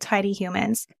adorable, tiny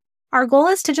humans. Our goal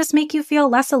is to just make you feel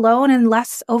less alone and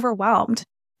less overwhelmed.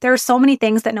 There are so many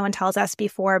things that no one tells us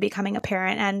before becoming a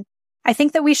parent, and I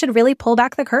think that we should really pull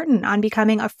back the curtain on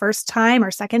becoming a first-time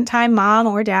or second-time mom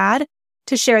or dad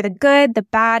to share the good, the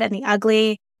bad, and the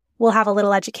ugly. We'll have a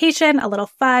little education, a little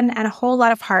fun, and a whole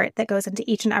lot of heart that goes into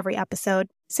each and every episode.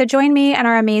 So join me and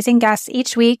our amazing guests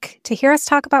each week to hear us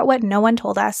talk about what no one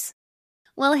told us.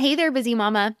 Well, hey there, busy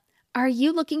mama. Are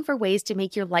you looking for ways to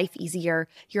make your life easier,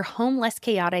 your home less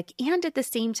chaotic, and at the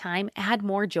same time add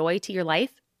more joy to your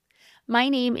life? My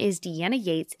name is Deanna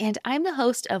Yates, and I'm the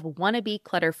host of Wanna Be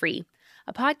Clutter-Free,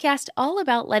 a podcast all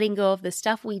about letting go of the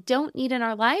stuff we don't need in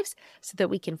our lives so that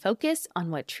we can focus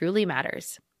on what truly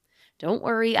matters. Don't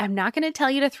worry, I'm not going to tell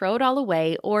you to throw it all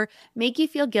away or make you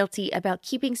feel guilty about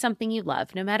keeping something you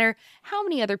love, no matter how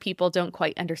many other people don't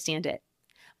quite understand it.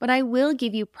 But I will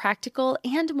give you practical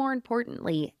and, more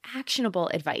importantly, actionable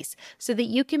advice so that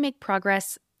you can make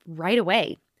progress right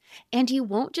away. And you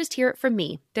won't just hear it from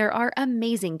me. There are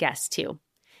amazing guests too.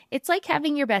 It's like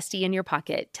having your bestie in your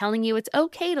pocket telling you it's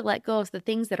okay to let go of the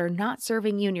things that are not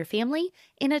serving you and your family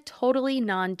in a totally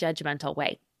non-judgmental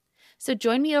way. So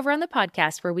join me over on the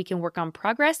podcast where we can work on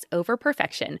progress over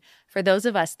perfection for those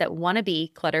of us that want to be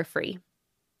clutter-free.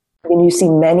 And you see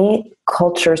many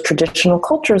cultures, traditional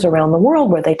cultures around the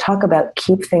world where they talk about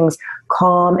keep things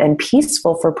calm and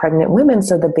peaceful for pregnant women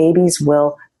so the babies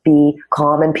will be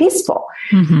calm and peaceful.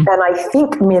 And I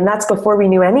think, that's before we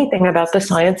knew anything about the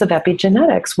science of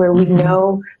epigenetics, where we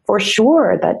know for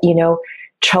sure that,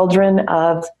 children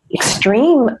of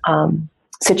extreme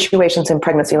situations in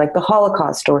pregnancy, like the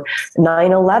Holocaust or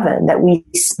 9/11,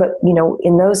 but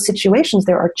in those situations,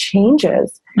 there are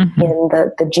changes in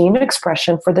the gene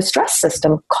expression for the stress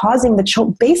system, causing the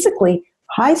child, basically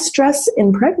high stress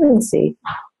in pregnancy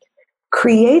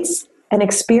creates an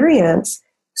experience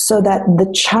so that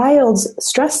the child's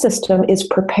stress system is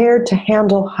prepared to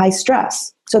handle high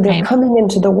stress. So they're coming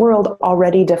into the world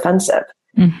already defensive.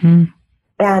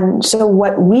 And so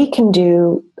what we can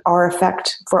do, our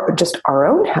effect for just our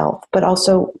own health, but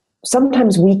also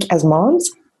sometimes we as moms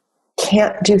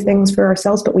can't do things for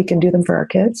ourselves, but we can do them for our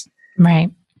kids. Right.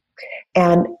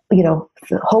 And,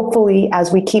 hopefully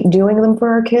as we keep doing them for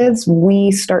our kids,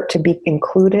 we start to be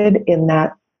included in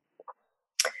that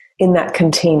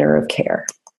container of care.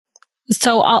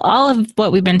 So all of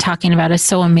what we've been talking about is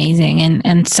so amazing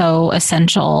and so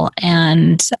essential.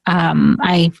 And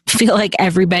I feel like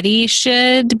everybody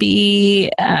should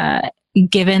be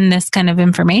given this kind of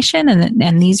information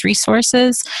and these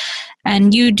resources.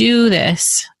 And you do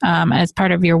this as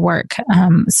part of your work.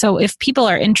 So if people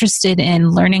are interested in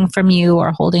learning from you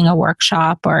or holding a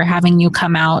workshop or having you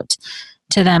come out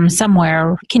to them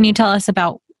somewhere, can you tell us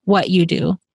about what you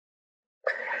do?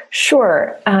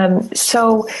 Sure.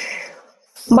 So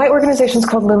my organization is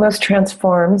called Lumos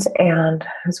Transforms, and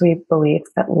as we believe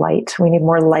that we need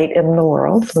more light in the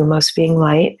world, Lumos being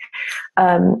light.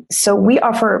 So we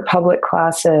offer public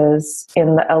classes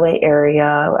in the LA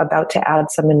area, about to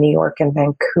add some in New York and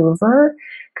Vancouver,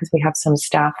 because we have some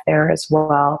staff there as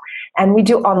well. And we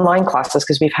do online classes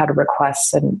because we've had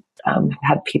requests and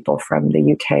had people from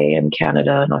the UK and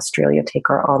Canada and Australia take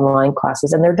our online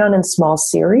classes. And they're done in small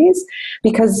series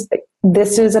because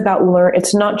this is about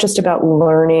it's not just about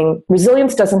learning.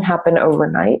 Resilience doesn't happen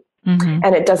overnight,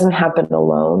 and it doesn't happen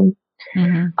alone.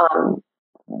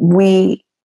 We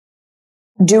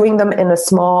doing them in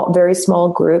very small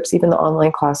groups, even the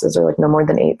online classes are like no more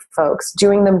than 8 folks,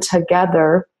 doing them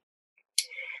together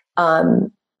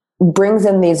brings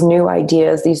in these new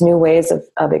ideas, these new ways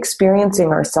of experiencing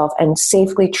ourselves and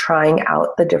safely trying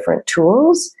out the different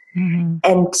tools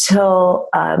until,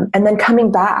 and then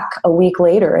coming back a week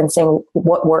later and saying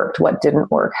what worked, what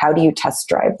didn't work, how do you test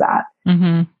drive that?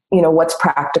 What's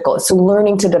practical. So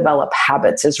learning to develop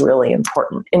habits is really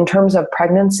important. In terms of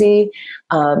pregnancy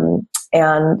and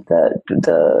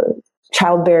the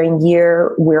childbearing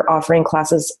year, we're offering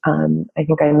classes. I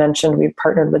think I mentioned we've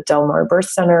partnered with Del Mar Birth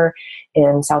Center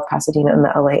in South Pasadena in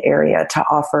the LA area to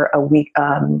offer a week.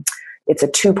 It's a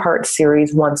 2-part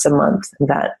series once a month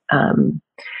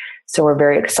so we're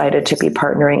very excited to be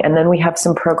partnering. And then we have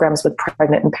some programs with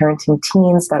pregnant and parenting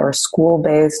teens that are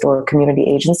school-based or community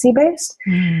agency-based.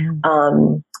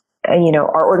 Our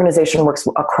organization works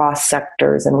across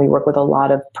sectors, and we work with a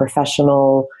lot of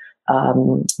professional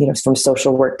from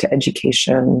social work to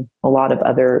education, a lot of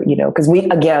other, because we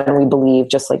believe,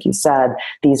 just like you said,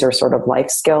 these are sort of life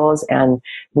skills. And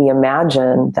we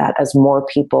imagine that as more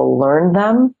people learn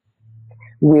them,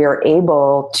 we're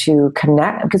able to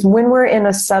connect. Because when we're in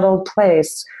a settled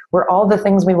place, we're all the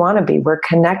things we want to be. We're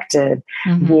connected.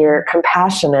 We're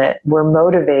compassionate. We're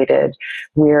motivated.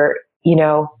 We're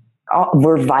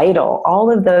vital. All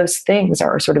of those things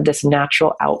are sort of this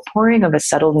natural outpouring of a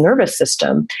settled nervous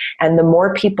system. And the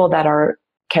more people that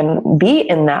can be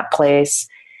in that place,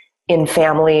 in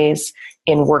families,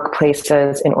 in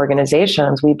workplaces, in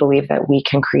organizations, we believe that we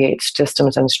can create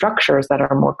systems and structures that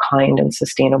are more kind and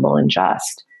sustainable and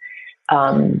just.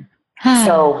 Yeah.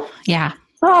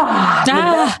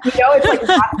 It's like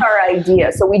that's our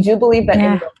idea. So we do believe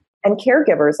that, and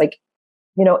caregivers, like,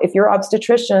 if your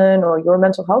obstetrician or your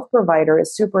mental health provider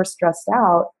is super stressed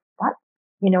out,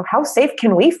 how safe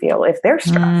can we feel if they're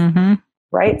stressed,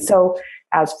 right? So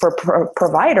as for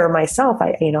provider myself,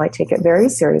 I take it very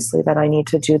seriously that I need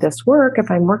to do this work if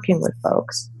I'm working with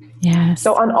folks. Yes.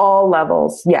 So on all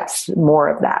levels, yes, more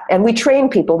of that. And we train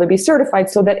people to be certified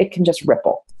so that it can just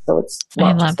ripple. So it's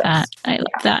I love that. I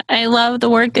love that. I love the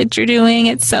work that you're doing.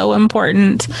 It's so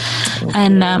important.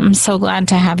 And I'm so glad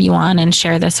to have you on and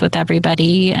share this with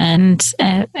everybody. And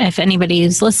if anybody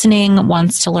who's listening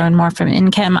wants to learn more from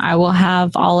Inchem, I will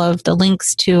have all of the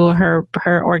links to her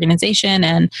organization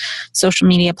and social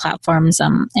media platforms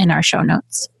in our show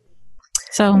notes.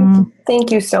 So thank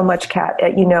you so much, Kat.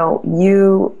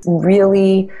 You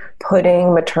really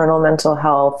putting maternal mental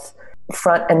health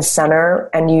front and center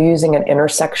and you using an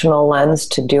intersectional lens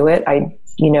to do it, and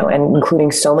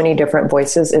including so many different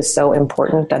voices is so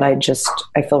important that I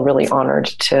feel really honored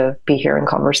to be here in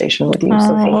conversation with you.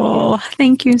 So thank you.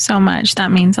 Thank you so much.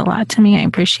 That means a lot to me. I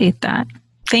appreciate that.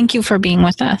 Thank you for being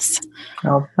with us.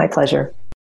 Oh, my pleasure.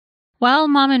 Well,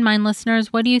 Mom and Mind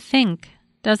listeners, what do you think?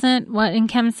 Doesn't what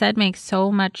Nkem said make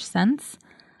so much sense?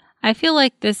 I feel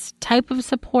like this type of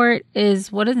support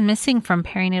is what is missing from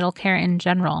perinatal care in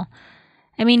general.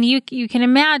 I mean, you can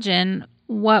imagine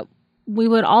what we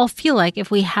would all feel like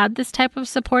if we had this type of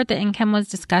support that Nkem was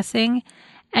discussing,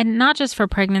 and not just for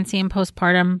pregnancy and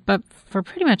postpartum, but for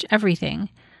pretty much everything.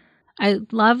 I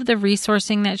love the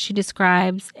resourcing that she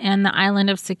describes and the island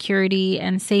of security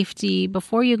and safety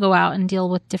before you go out and deal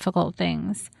with difficult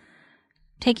things.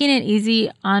 Taking it easy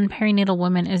on perinatal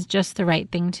women is just the right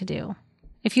thing to do.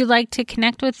 If you'd like to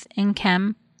connect with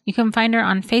Nkem, you can find her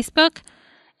on Facebook,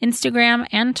 Instagram,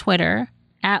 and Twitter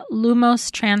at Lumos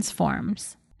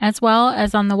Transforms, as well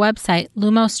as on the website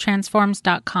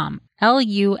lumostransforms.com,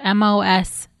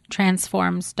 LUMOS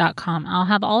transforms.com. I'll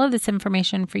have all of this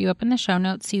information for you up in the show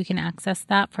notes so you can access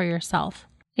that for yourself.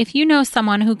 If you know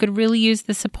someone who could really use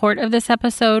the support of this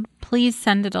episode, please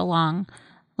send it along.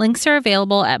 Links are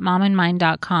available at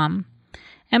momandmind.com.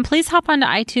 And please hop onto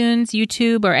iTunes,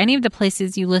 YouTube, or any of the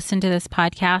places you listen to this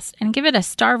podcast and give it a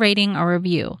star rating or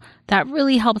review. That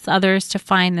really helps others to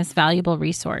find this valuable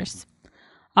resource.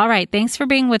 All right, thanks for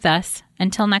being with us.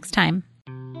 Until next time.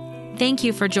 Thank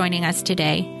you for joining us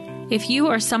today. If you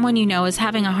or someone you know is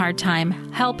having a hard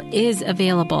time, help is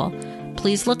available.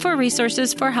 Please look for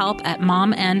resources for help at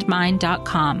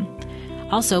momandmind.com.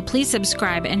 Also, please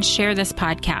subscribe and share this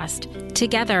podcast.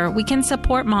 Together, we can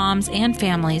support moms and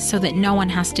families so that no one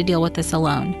has to deal with this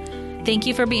alone. Thank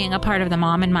you for being a part of the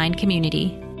Mom and Mind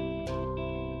community.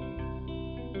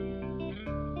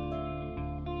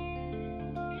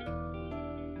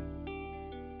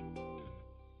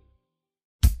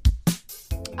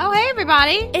 Oh, hey,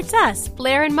 everybody. It's us,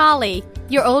 Blair and Molly,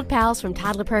 your old pals from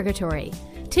Toddler Purgatory.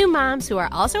 Two moms who are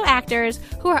also actors,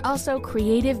 who are also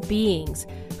creative beings,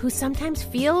 who sometimes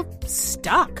feel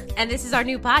stuck. And this is our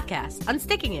new podcast,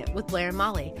 Unsticking It with Blair and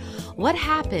Molly. What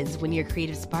happens when your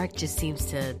creative spark just seems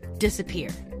to disappear?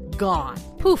 Gone.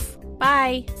 Poof.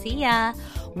 Bye. See ya.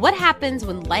 What happens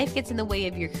when life gets in the way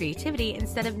of your creativity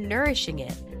instead of nourishing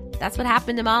it? That's what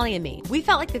happened to Molly and me. We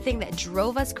felt like the thing that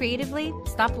drove us creatively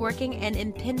stopped working and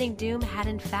impending doom had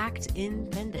in fact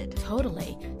impended.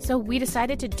 Totally. So we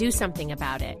decided to do something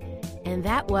about it. And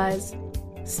that was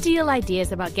steal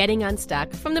ideas about getting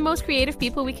unstuck from the most creative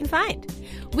people we can find.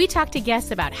 We talk to guests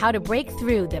about how to break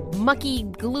through the mucky,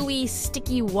 gluey,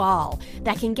 sticky wall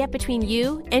that can get between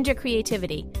you and your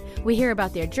creativity. We hear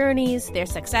about their journeys, their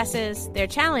successes, their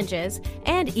challenges,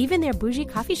 and even their bougie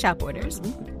coffee shop orders.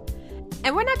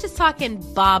 And we're not just talking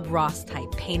Bob Ross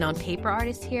type paint on paper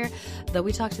artists here, though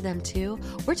we talk to them too.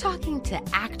 We're talking to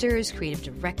actors, creative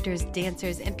directors,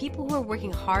 dancers, and people who are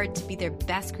working hard to be their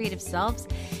best creative selves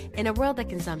in a world that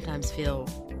can sometimes feel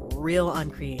real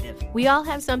uncreative. We all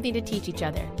have something to teach each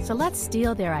other, so let's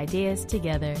steal their ideas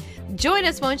together. Join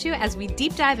us, won't you, as we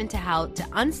deep dive into how to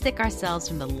unstick ourselves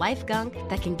from the life gunk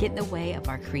that can get in the way of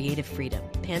our creative freedom.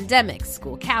 Pandemics,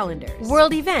 school calendars,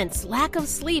 world events, lack of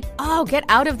sleep. Oh, get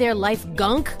out of their life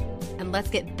gunk and let's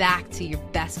get back to your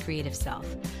best creative self.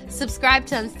 Subscribe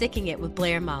to Unsticking It with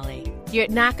Blair and Molly. You're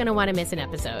not going to want to miss an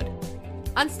episode.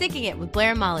 Unsticking It with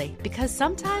Blair and Molly, because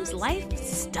sometimes life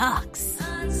sucks.